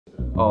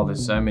Oh,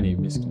 there's so many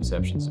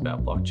misconceptions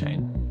about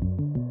blockchain.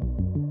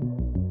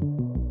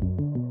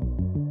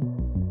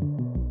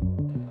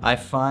 I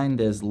find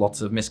there's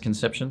lots of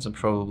misconceptions. It'd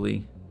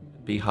probably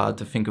be hard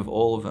to think of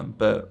all of them,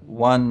 but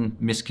one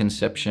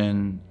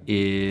misconception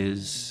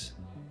is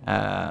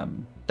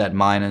that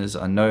miners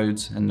are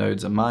nodes and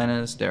nodes are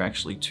miners. They're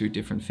actually two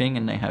different things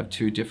and they have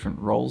two different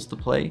roles to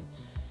play.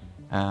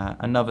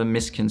 Another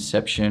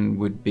misconception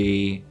would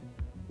be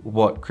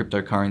what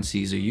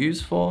cryptocurrencies are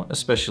used for,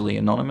 especially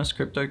anonymous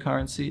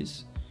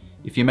cryptocurrencies.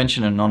 If you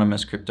mention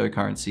anonymous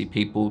cryptocurrency,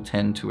 people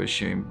tend to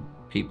assume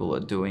people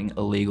are doing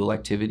illegal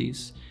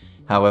activities.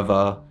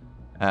 However,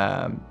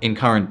 in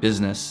current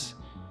business,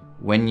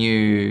 when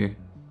you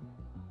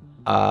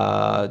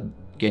are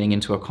getting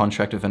into a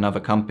contract with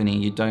another company,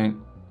 you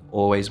don't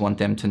always want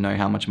them to know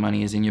how much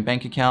money is in your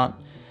bank account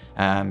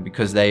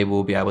because they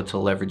will be able to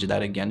leverage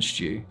that against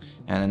you.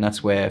 And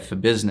that's where, for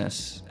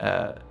business,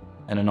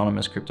 an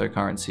anonymous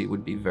cryptocurrency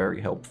would be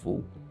very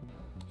helpful.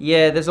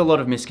 Yeah, there's a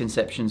lot of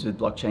misconceptions with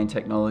blockchain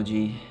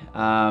technology.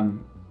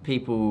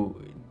 People,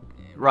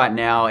 right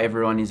now,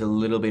 everyone is a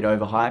little bit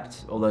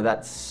overhyped, although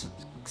that's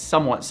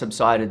somewhat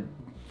subsided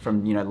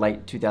from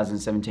late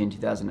 2017,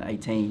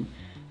 2018.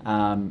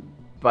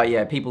 But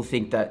yeah, people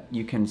think that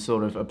you can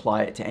sort of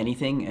apply it to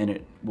anything and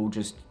it will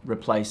just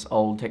replace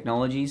old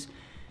technologies.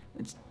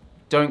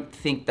 Don't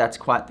think that's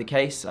quite the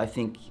case. I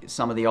think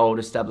some of the old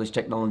established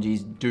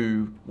technologies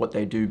do what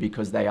they do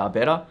because they are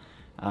better.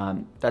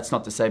 That's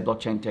not to say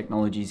blockchain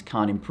technologies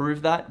can't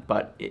improve that,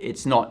 but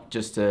it's not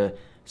just to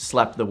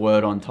slap the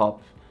word on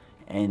top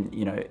and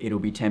it'll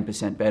be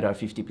 10% better,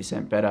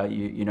 50% better.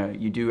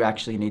 You do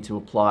actually need to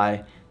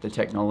apply the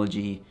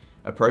technology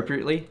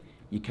appropriately.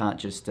 You can't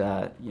just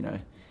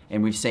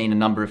and we've seen a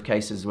number of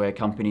cases where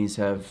companies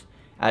have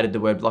added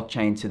the word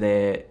blockchain to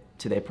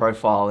their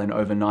profile, and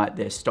overnight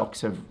their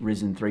stocks have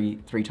risen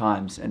three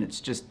times, and it's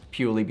just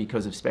purely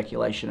because of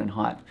speculation and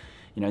hype.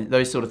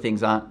 Those sort of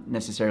things aren't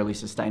necessarily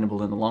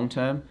sustainable in the long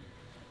term.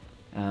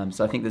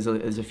 So I think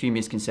there's a few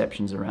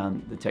misconceptions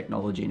around the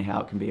technology and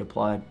how it can be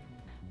applied.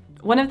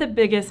 One of the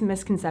biggest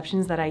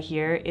misconceptions that I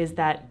hear is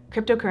that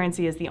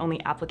cryptocurrency is the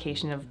only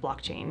application of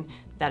blockchain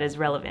that is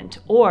relevant,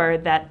 or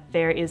that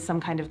there is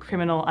some kind of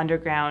criminal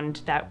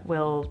underground that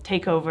will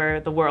take over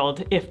the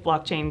world if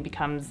blockchain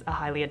becomes a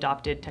highly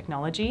adopted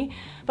technology.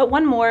 But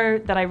one more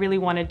that I really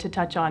wanted to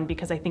touch on,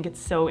 because I think it's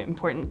so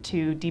important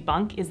to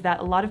debunk, is that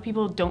a lot of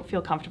people don't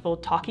feel comfortable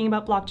talking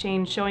about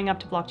blockchain, showing up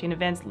to blockchain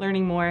events,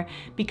 learning more,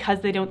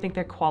 because they don't think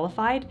they're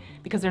qualified,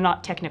 because they're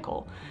not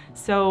technical.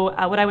 So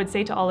what I would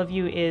say to all of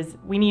you is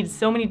we need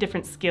so many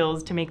different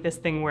skills to make this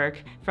thing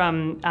work,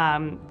 from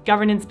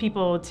governance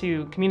people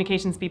to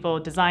communications people,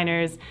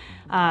 designers,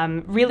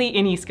 really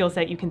any skill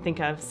set you can think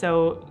of.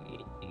 So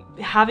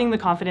having the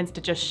confidence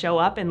to just show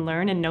up and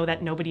learn and know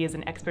that nobody is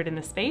an expert in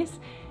the space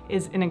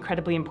is an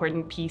incredibly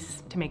important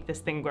piece to make this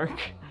thing work.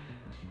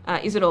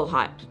 Is it all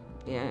hype?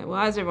 Yeah,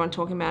 why is everyone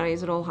talking about it?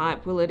 Is it all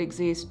hype? Will it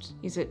exist?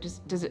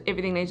 Does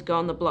everything need to go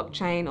on the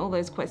blockchain? All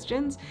those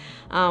questions.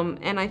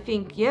 And I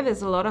think, yeah,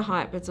 there's a lot of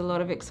hype. It's a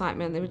lot of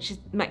excitement, which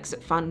makes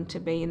it fun to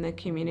be in the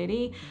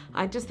community.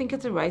 I just think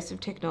it's a race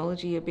of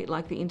technology, a bit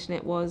like the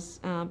internet was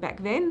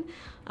back then.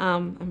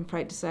 I'm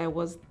afraid to say I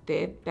was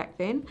there back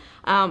then.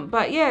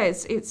 But yeah,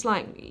 it's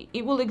like,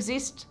 it will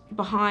exist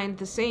behind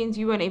the scenes.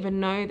 You won't even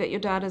know that your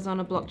data's on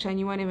a blockchain.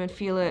 You won't even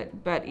feel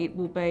it, but it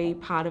will be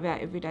part of our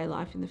everyday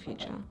life in the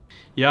future.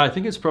 Yeah, I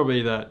think it's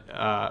probably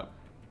that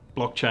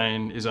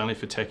blockchain is only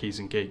for techies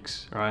and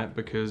geeks, right?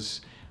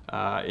 Because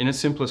in its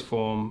simplest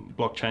form,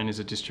 blockchain is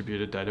a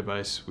distributed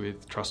database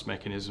with trust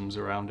mechanisms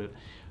around it.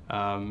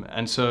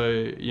 And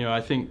so, I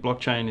think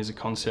blockchain is a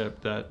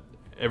concept that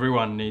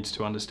everyone needs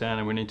to understand,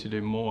 and we need to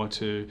do more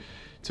to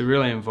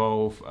really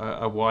involve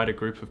a wider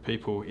group of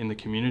people in the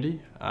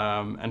community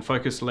and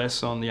focus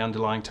less on the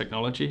underlying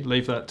technology.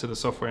 Leave that to the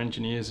software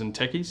engineers and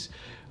techies,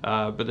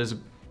 but there's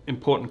an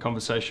important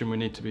conversation we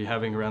need to be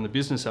having around the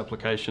business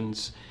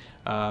applications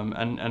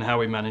and how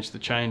we manage the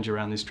change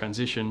around this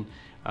transition,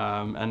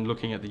 and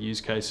looking at the use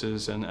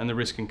cases and the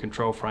risk and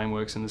control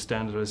frameworks and the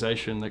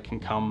standardization that can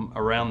come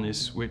around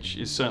this, which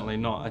is certainly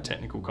not a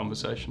technical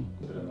conversation.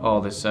 Oh,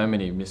 there's so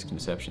many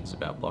misconceptions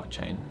about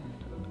blockchain.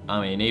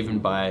 I mean, even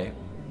by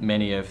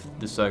many of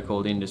the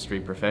so-called industry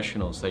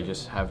professionals, they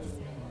just have,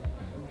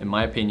 in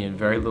my opinion,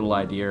 very little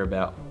idea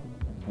about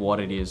what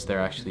it is they're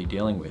actually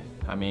dealing with.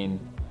 I mean,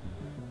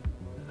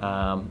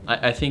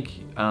 I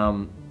think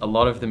a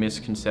lot of the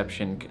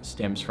misconception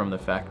stems from the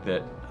fact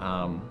that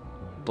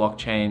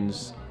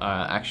blockchains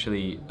are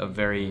actually a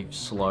very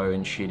slow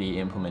and shitty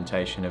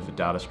implementation of a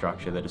data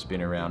structure that has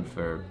been around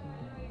for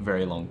a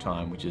very long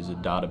time, which is a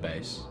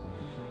database.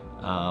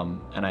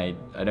 And I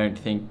don't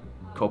think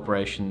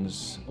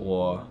corporations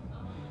or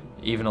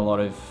even a lot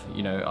of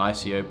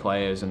ICO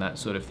players and that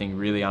sort of thing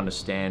really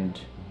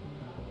understand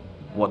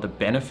what the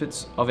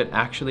benefits of it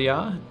actually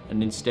are,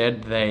 and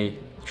instead they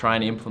try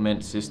and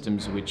implement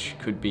systems which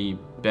could be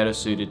better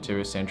suited to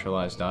a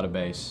centralized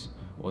database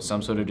or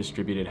some sort of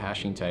distributed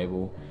hashing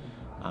table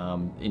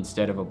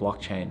instead of a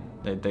blockchain.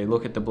 They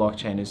look at the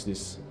blockchain as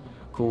this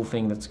cool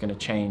thing that's going to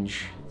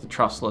change the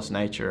trustless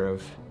nature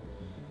of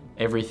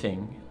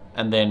everything.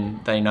 And then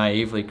they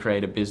naively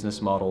create a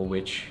business model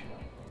which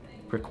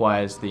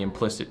requires the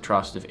implicit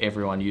trust of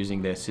everyone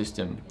using their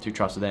system to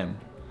trust them.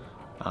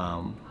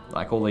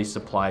 Like all these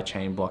supply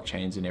chain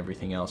blockchains and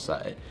everything else.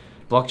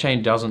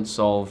 Blockchain doesn't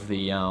solve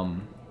the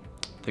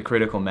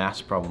critical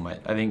mass problem. I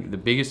think the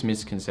biggest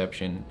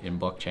misconception in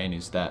blockchain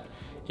is that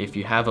if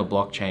you have a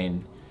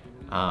blockchain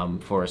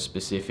for a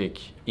specific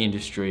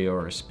industry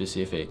or a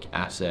specific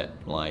asset,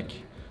 like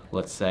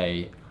let's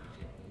say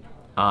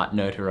art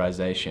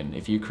notarization,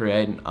 if you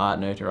create an art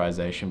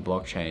notarization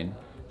blockchain,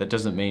 that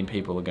doesn't mean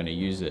people are going to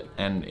use it.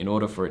 And in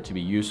order for it to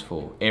be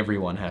useful,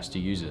 everyone has to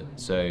use it.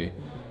 So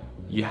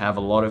you have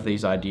a lot of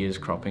these ideas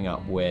cropping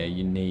up where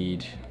you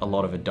need a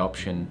lot of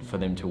adoption for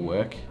them to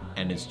work,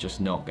 and it's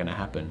just not going to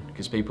happen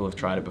because people have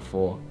tried it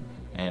before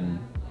and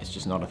it's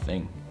just not a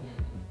thing.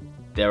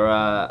 There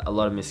are a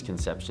lot of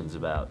misconceptions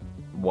about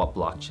what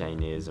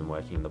blockchain is and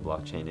working in the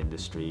blockchain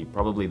industry.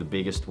 Probably the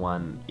biggest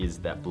one is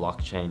that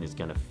blockchain is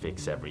going to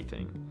fix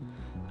everything.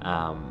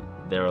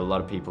 There are a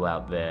lot of people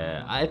out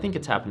there, I think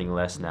it's happening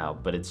less now,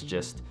 but it's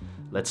just,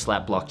 let's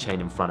slap blockchain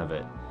in front of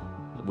it.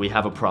 We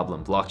have a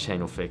problem, blockchain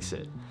will fix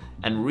it.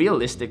 And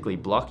realistically,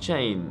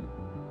 blockchain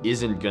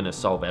isn't going to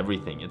solve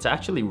everything. It's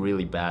actually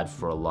really bad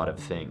for a lot of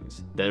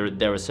things.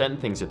 There are certain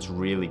things it's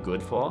really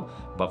good for,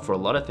 but for a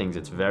lot of things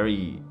it's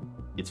very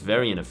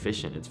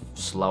inefficient. It's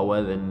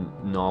slower than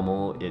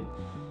normal.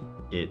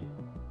 It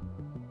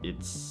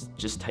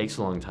just takes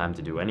a long time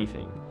to do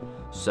anything.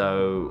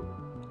 So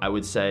I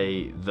would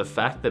say the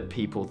fact that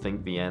people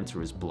think the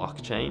answer is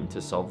blockchain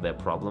to solve their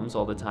problems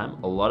all the time,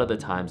 a lot of the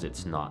times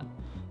it's not.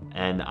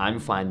 And I'm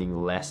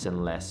finding less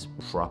and less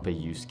proper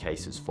use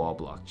cases for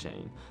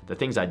blockchain. The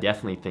things I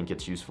definitely think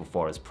it's useful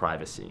for is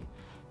privacy,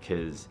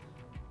 because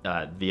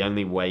the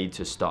only way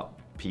to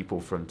stop people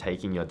from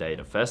taking your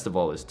data, first of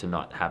all, is to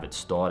not have it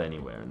stored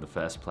anywhere in the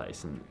first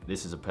place, and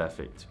this is a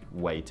perfect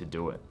way to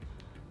do it.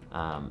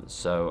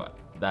 So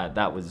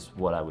that was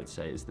what I would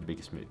say is the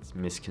biggest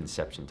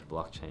misconception to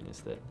blockchain,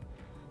 is that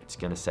it's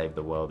going to save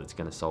the world, it's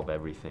going to solve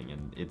everything,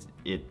 and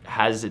it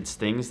has its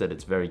things that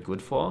it's very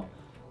good for,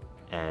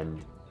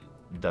 and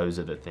those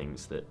are the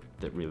things that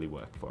really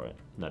work for it,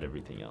 not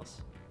everything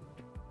else.